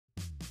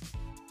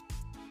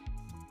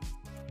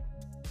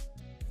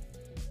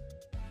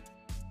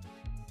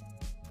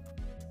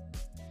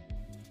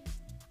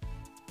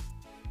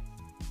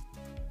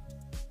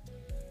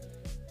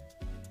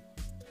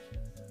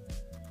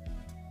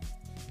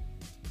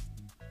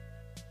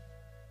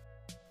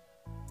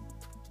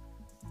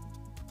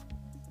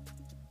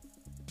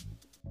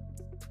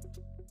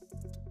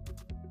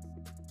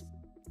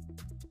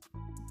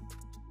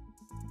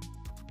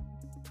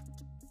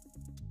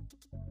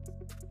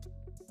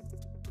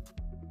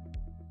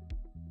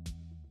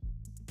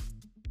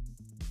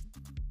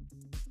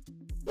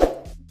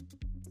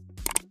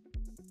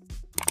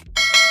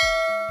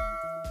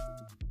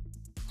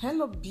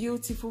Hello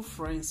beautiful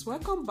friends,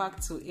 welcome back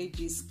to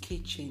AJ's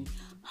Kitchen.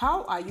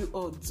 How are you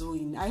all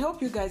doing? I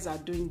hope you guys are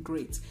doing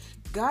great.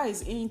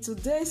 Guys, in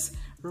today's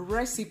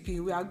recipe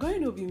we are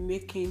going to be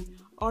making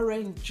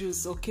orange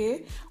juice,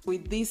 okay,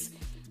 with this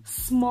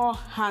small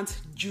hand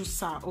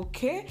juicer.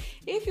 Okay,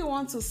 if you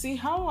want to see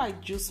how I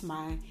juice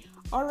my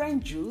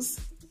orange juice,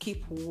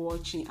 keep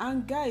watching.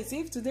 And guys,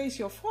 if today is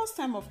your first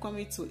time of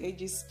coming to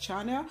AJ's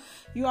channel,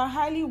 you are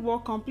highly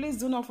welcome. Please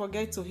do not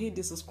forget to hit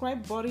the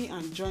subscribe button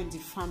and join the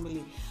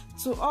family.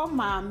 To all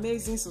my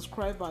amazing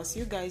subscribers,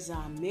 you guys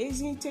are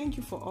amazing. Thank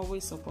you for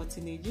always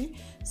supporting AJ.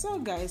 So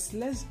guys,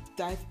 let's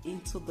dive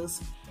into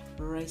this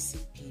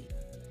recipe.